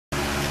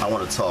I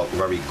want to talk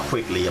very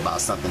quickly about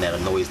something that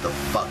annoys the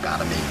fuck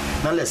out of me.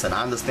 Now listen,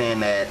 I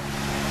understand that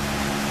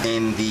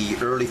in the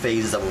early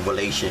phases of a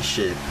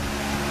relationship,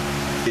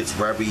 it's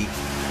very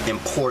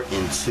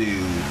important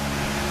to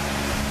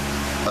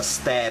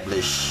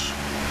establish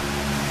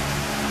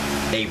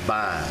a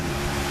bond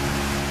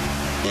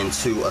and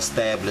to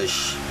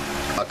establish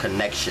a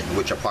connection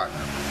with your partner.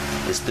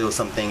 There's still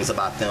some things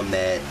about them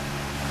that,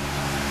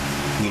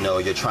 you know,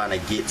 you're trying to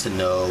get to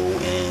know,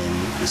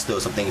 and there's still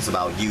some things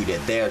about you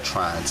that they're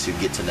trying to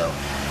get to know.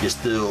 You're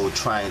still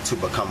trying to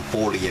become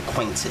fully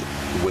acquainted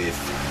with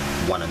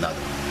one another.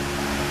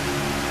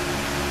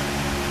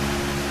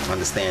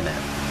 Understand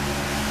that.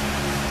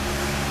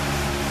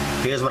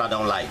 Here's what I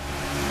don't like.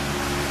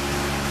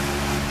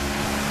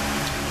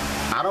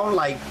 I don't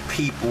like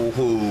people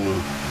who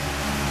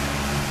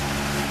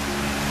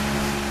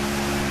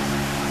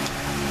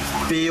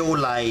feel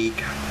like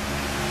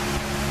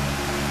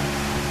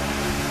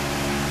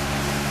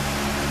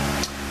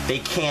they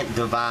can't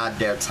divide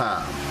their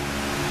time,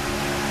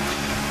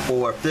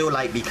 or feel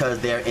like because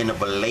they're in a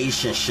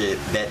relationship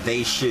that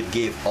they should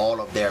give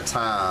all of their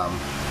time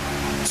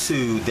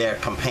to their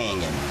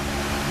companion,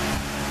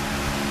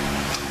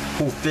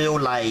 who feel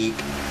like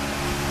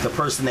the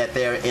person that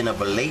they're in a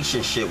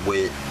relationship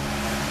with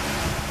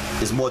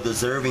is more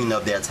deserving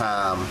of their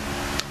time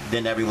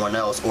than everyone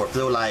else, or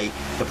feel like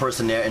the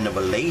person they're in a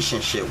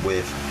relationship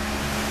with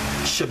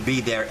should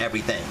be their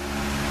everything.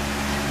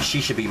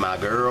 She should be my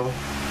girl.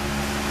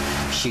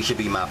 She should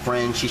be my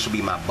friend. She should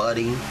be my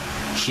buddy.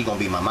 She gonna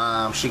be my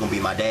mom. She gonna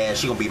be my dad.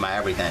 She gonna be my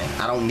everything.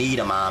 I don't need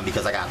a mom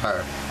because I got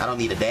her. I don't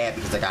need a dad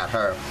because I got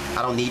her.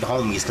 I don't need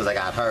homies because I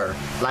got her.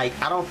 Like,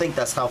 I don't think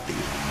that's healthy.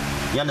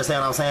 You understand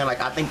what I'm saying? Like,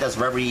 I think that's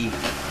very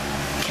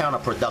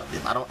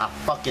counterproductive. I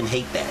fucking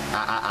hate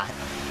that.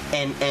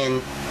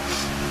 And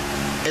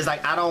it's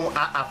like,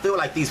 I feel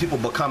like these people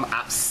become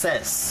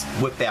obsessed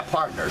with their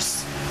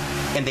partners,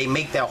 and they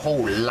make their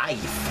whole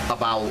life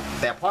about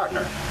their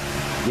partner.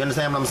 You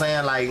understand what I'm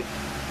saying? Like,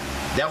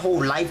 their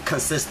whole life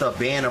consists of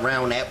being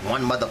around that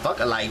one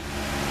motherfucker. Like,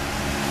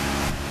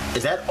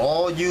 is that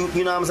all you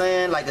know what I'm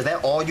saying? Like, is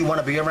that all you want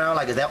to be around?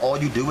 Like, is that all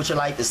you do with your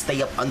life, is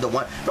stay up under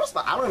one? First of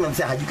all, I don't even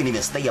understand how you can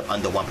even stay up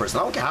under one person.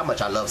 I don't care how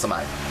much I love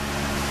somebody.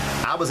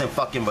 I was in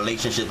fucking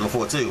relationships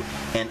before too,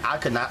 and I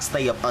could not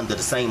stay up under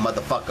the same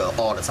motherfucker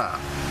all the time.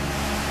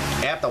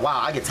 After a while,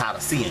 I get tired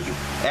of seeing you.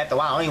 After a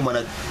while, I don't even want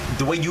to,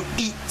 the way you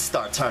eat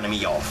start turning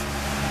me off.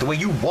 The way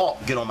you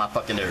walk get on my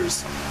fucking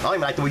nerves. I don't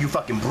even like the way you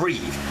fucking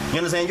breathe. You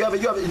understand?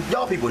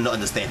 Y'all people don't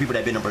understand. People that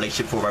have been in a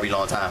relationship for a very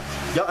long time.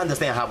 Y'all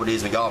understand how it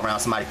is when y'all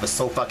around somebody for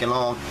so fucking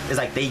long. It's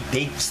like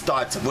they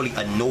start to really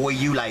annoy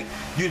you. Like,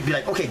 you'd be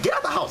like, okay, get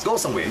out the house, go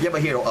somewhere. You ever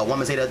hear a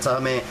woman say that to her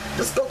man?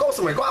 Just go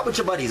somewhere, go out with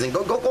your buddies and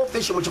go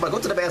fishing with your buddies.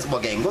 Go to the basketball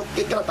game. Go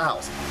get out the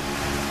house.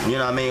 You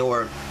know what I mean?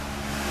 Or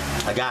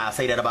a guy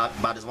say that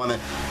about this woman.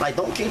 Like,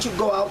 can't you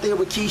go out there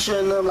with Keisha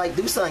and them? Like,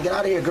 do something. Get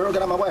out of here, girl.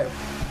 Get out of my way.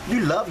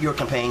 You love your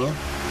companion,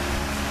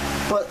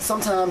 but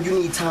sometimes you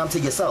need time to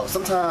yourself.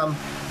 Sometimes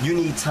you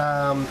need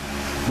time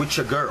with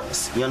your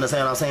girls. You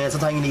understand what I'm saying?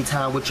 Sometimes you need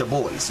time with your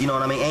boys. You know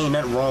what I mean? Ain't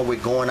nothing wrong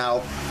with going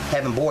out,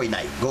 having boy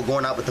night.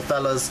 Going out with the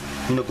fellas,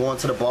 you know, going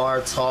to the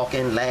bar,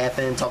 talking,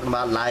 laughing, talking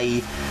about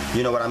life.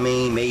 You know what I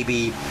mean?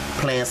 Maybe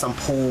playing some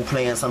pool,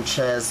 playing some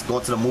chess,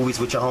 going to the movies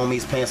with your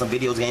homies, playing some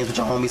video games with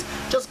your homies.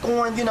 Just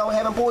going, you know,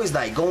 having boys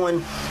night.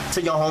 Going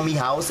to your homie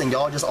house and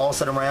y'all just all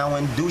sit around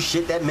and do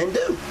shit that men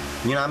do.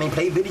 You know what I mean?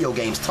 Play video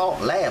games,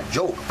 talk, laugh,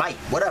 joke, fight,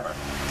 whatever.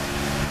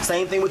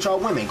 Same thing with y'all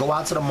women. Go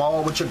out to the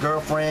mall with your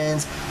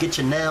girlfriends, get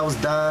your nails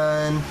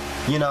done,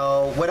 you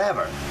know,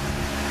 whatever.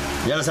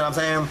 You understand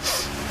what I'm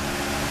saying?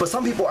 But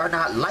some people are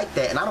not like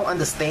that, and I don't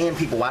understand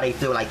people why they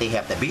feel like they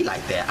have to be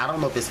like that. I don't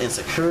know if it's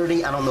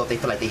insecurity. I don't know if they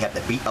feel like they have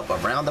to be up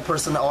around the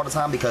person all the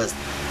time because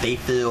they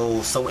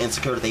feel so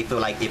insecure that they feel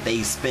like if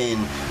they spend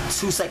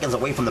 2 seconds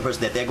away from the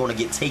person that they're going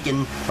to get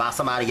taken by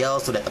somebody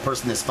else, so that the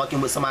person is fucking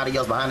with somebody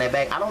else behind their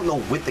back. I don't know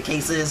what the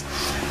case is,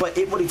 but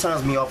it really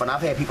turns me off, and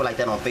I've had people like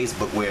that on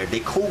Facebook where they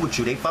cool with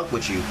you, they fuck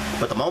with you,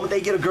 but the moment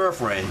they get a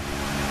girlfriend,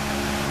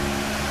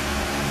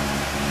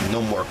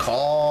 no more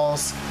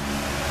calls.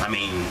 I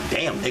mean,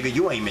 damn, nigga,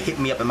 you ain't even hit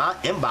me up in my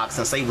inbox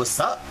and say what's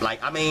up.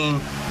 Like, I mean,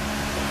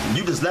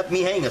 you just left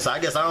me hanging, so I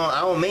guess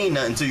I don't mean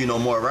nothing to you no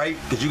more, right?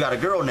 Because you got a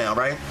girl now,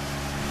 right?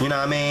 You know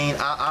what I mean?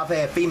 I've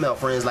had female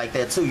friends like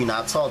that too. You know,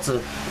 I've talked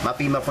to my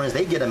female friends,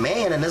 they get a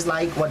man and it's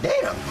like, well,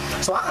 damn.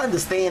 So I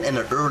understand in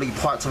the early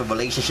parts of a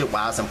relationship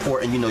why it's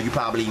important. You know,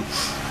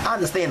 I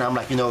understand. I'm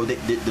like, you know,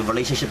 the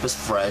relationship is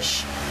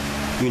fresh.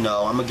 You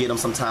know, I'm going to get them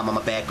some time, I'm going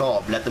to back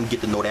off. Let them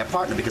get to know their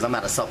partner because I'm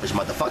not a selfish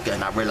motherfucker,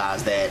 and I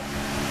realize that,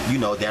 you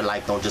know, their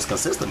life don't just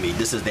consist of me.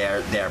 This is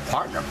their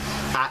partner.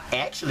 I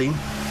actually,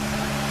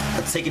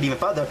 to take it even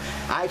further,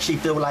 I actually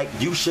feel like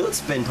you should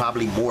spend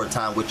probably more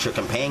time with your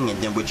companion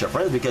than with your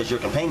friends, because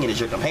your companion is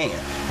your companion.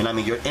 And I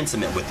mean, you're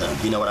intimate with them.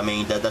 You know what I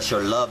mean? That's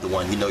your loved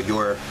one. You know,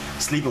 you're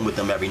sleeping with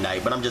them every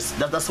night. But I'm just,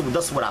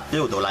 that's what I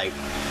feel though. Like,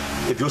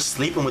 if you're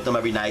sleeping with them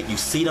every night, you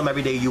see them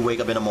every day you wake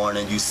up in the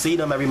morning, you see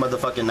them every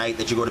motherfucking night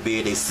that you go to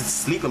bed, they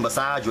sleeping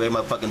beside you every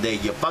motherfucking day,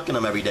 you're fucking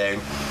them every day,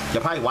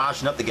 you're probably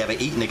washing up together,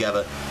 eating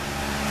together.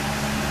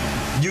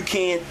 You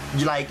can't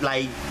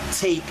like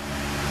take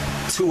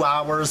 2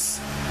 hours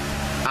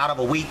out of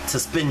a week to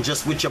spend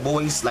just with your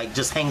boys, like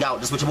just hang out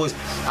just with your boys.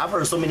 I've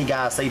heard so many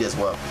guys say this,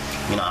 well,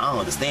 you know, I don't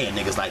understand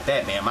niggas like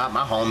that, man.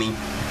 My homie,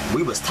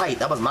 we was tight.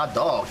 That was my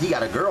dog. He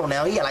got a girl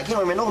now. He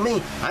don't even know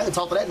me. I ain't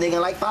talked to that nigga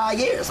in like 5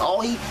 years.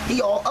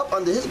 He all up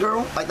under his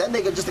girl. Like that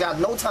nigga just got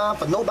no time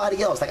for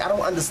nobody else. Like I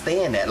don't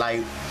understand that.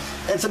 Like,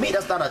 and to me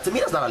that's not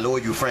a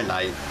loyal friend.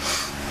 Like,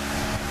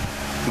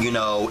 you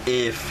know,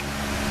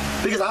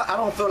 because I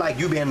don't feel like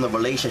you being in a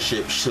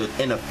relationship should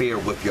interfere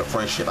with your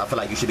friendship. I feel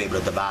like you should be able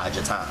to divide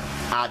your time.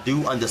 I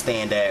do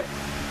understand that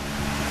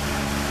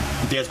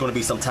there's going to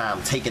be some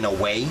time taken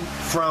away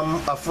from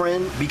a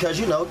friend because,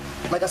 you know,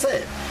 like I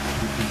said,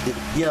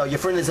 you know, your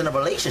friend is in a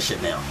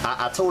relationship now.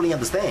 I totally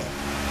understand.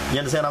 You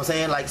understand what I'm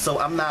saying? Like, so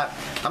I'm not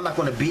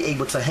going to be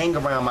able to hang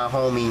around my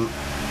homie,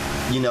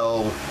 you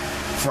know,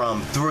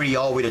 from 3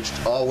 all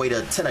the way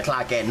to 10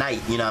 o'clock at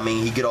night. You know what I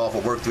mean? He get off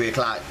of work 3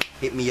 o'clock,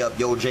 hit me up,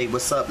 yo Jay,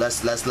 what's up?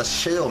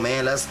 Let's chill,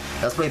 man. Let's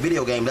play a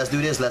video game. Let's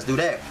do this. Let's do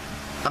that.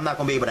 I'm not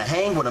gonna be able to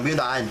hang with him, even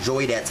though I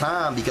enjoy that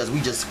time because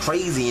we just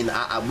crazy and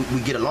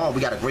we get along.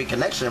 We got a great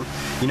connection,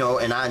 you know,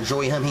 and I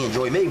enjoy him, he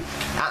enjoy me.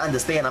 I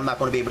understand I'm not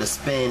gonna be able to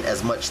spend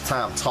as much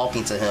time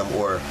talking to him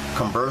or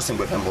conversing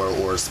with him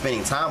or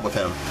spending time with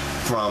him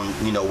from,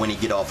 you know, when he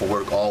get off of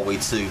work all the way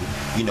to,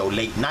 you know,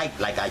 late night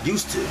like I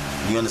used to.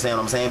 You understand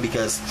what I'm saying?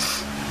 Because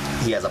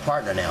he has a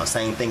partner now.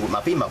 Same thing with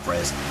my female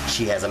friends.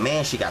 She has a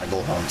man she got to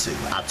go home to.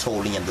 I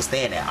totally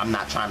understand that. I'm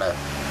not trying to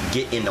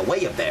get in the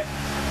way of that.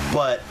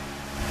 But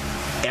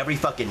every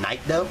fucking night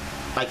though,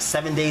 like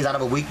 7 days out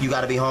of a week, you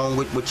got to be home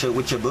with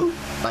your boo.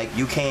 Like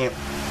you can't.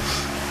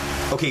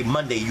 Okay,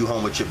 Monday you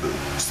home with your boo.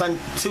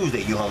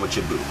 Tuesday you home with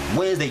your boo.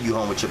 Wednesday you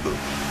home with your boo.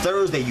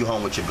 Thursday you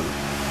home with your boo.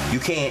 You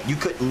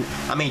couldn't.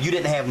 I mean, you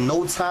didn't have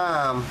no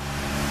time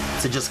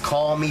to just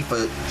call me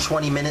for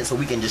 20 minutes so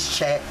we can just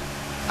chat.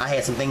 I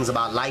had some things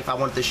about life I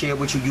wanted to share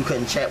with you. You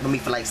couldn't chat with me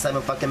for like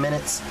 7 fucking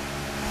minutes.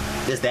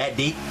 It's that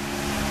deep.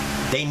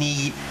 They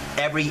need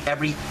every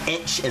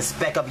inch and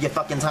speck of your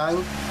fucking time.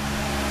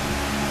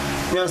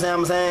 You know what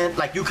I'm saying?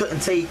 Like you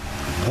couldn't take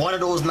one of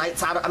those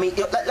nights out of, I mean,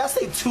 let's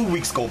say 2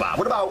 weeks go by.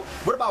 What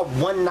about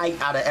one night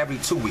out of every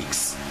 2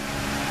 weeks?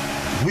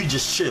 We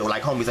just chill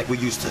like homies like we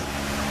used to.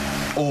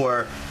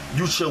 Or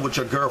you chill with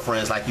your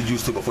girlfriends like you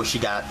used to before she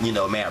got, you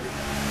know, married.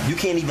 You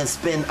can't even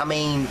spend, I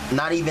mean,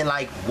 not even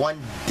like 1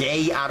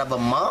 day out of a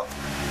month.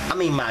 I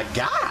mean, my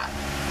God,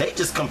 they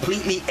just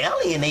completely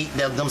alienate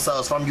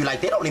themselves from you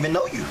like they don't even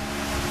know you.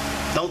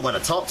 Don't want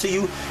to talk to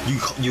you.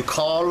 You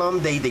call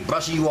them, they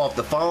brushing you off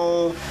the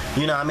phone.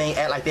 You know what I mean?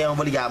 Act like they don't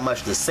really got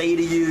much to say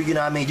to you. You know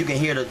what I mean? You can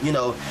hear the, you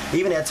know,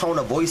 even that tone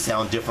of voice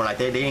sound different. Like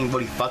they ain't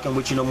really fucking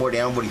with you no more. They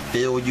don't really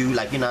feel you.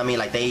 Like, you know what I mean?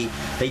 Like they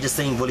just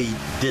seem really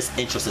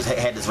disinterested.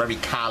 Had this very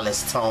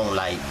callous tone.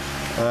 Like,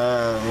 you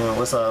know,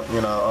 what's up? You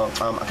know,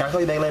 can I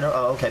call you back later?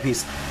 Oh, okay,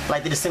 peace.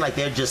 Like they just seem like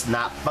they're just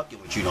not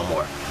fucking with you no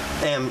more.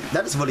 And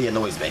that just really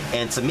annoys me.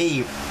 And to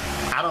me,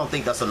 I don't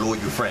think that's a loyal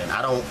friend.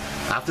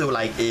 I feel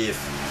like if,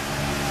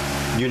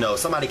 you know,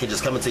 somebody can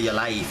just come into your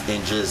life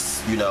and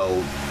just, you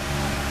know,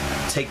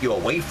 take you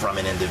away from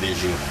an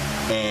individual,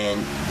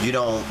 and you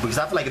don't, because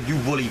I feel like if you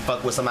really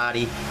fuck with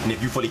somebody, and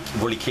if you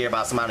really care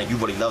about somebody, and you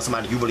really love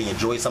somebody, you really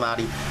enjoy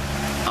somebody,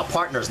 a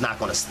partner's not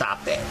going to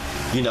stop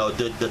that. You know,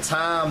 the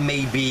time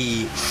may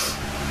be,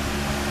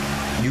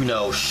 you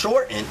know,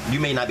 shortened.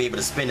 You may not be able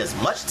to spend as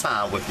much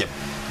time with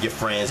your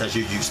friends as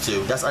you used to.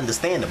 That's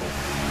understandable,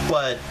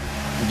 but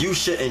you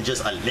shouldn't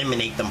just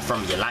eliminate them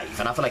from your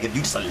life. And I feel like if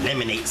you just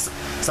eliminate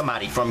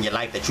somebody from your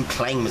life that you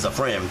claim as a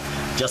friend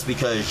just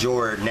because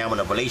you're now in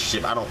a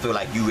relationship, I don't feel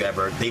like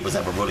they was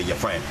ever really your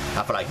friend.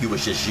 I feel like you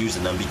was just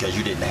using them because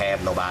you didn't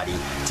have nobody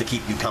to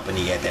keep you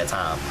company at that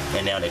time.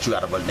 And now that you're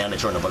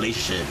in a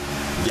relationship,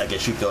 I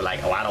guess you feel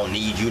like, oh, I don't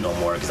need you no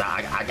more because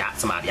I got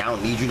somebody. I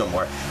don't need you no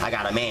more. I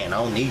got a man. I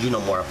don't need you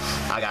no more.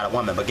 I got a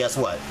woman. But guess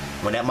what?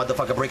 When that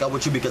motherfucker break up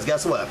with you, because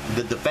guess what?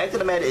 The fact of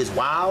the matter is,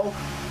 wow,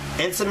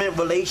 intimate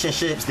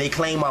relationships they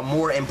claim are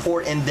more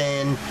important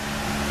than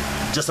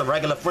just a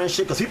regular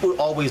friendship, because people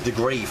always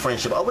degrade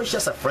friendship. Oh, it's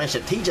just a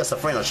friendship. He just a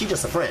friend or she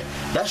just a friend.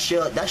 That's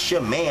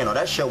your man or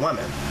that's your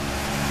woman.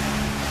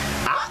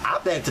 I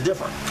beg to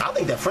differ. I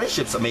think that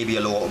friendships are maybe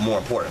a little more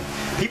important.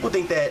 People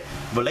think that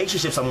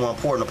relationships are more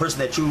important. The person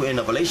that you in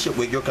a relationship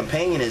with, your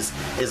companion, is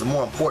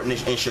more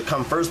important and should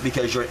come first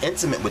because you're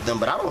intimate with them.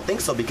 But I don't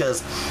think so,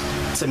 because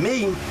to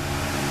me,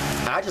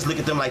 I just look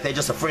at them like they're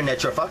just a friend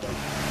that you're fucking.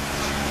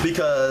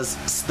 Because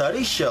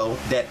studies show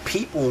that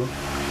people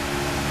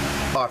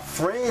are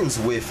friends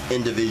with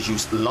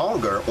individuals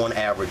longer on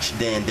average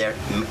than they're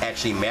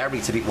actually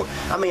married to people.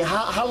 I mean,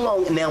 how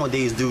long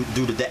nowadays do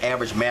the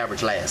average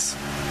marriage last?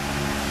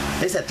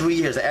 They said 3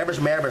 years. The average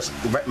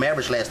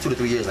marriage lasts 2 to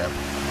 3 years now.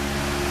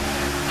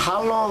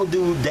 How long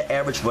do the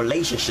average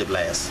relationship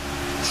last?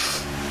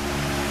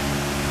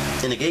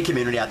 In the gay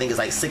community, I think it's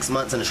like 6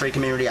 months. In the straight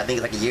community, I think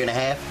it's like a year and a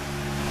half.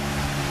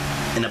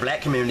 In the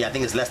black community, I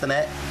think it's less than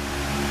that.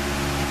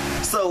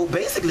 So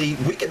basically,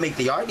 we could make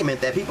the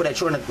argument that people that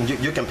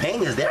your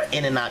companions, they're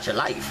in and out your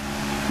life.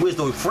 Whereas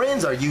those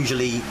friends are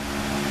usually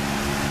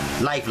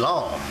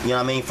lifelong. You know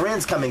what I mean?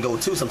 Friends come and go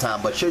too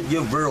sometimes, but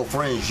your real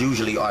friends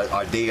usually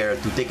are there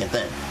through thick and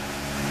thin.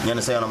 You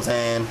understand what I'm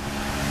saying?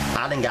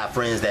 I done got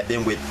friends that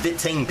been with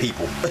 15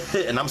 people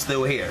and I'm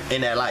still here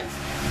in their life.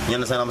 You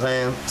understand what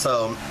I'm saying?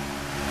 So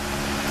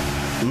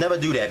never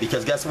do that,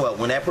 because guess what?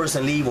 When that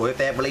person leave, or if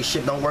that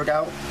relationship don't work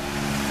out,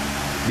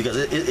 because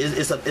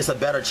it's a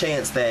better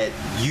chance that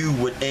you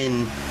would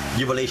end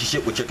your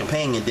relationship with your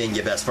companion than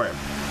your best friend.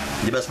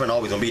 Your best friend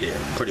always gonna be there,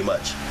 pretty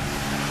much.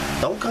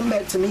 Don't come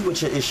back to me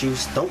with your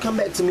issues. Don't come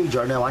back to me,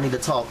 Jarnell. I need to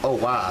talk. Oh,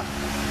 why?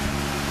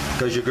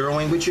 Because your girl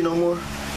ain't with you no more?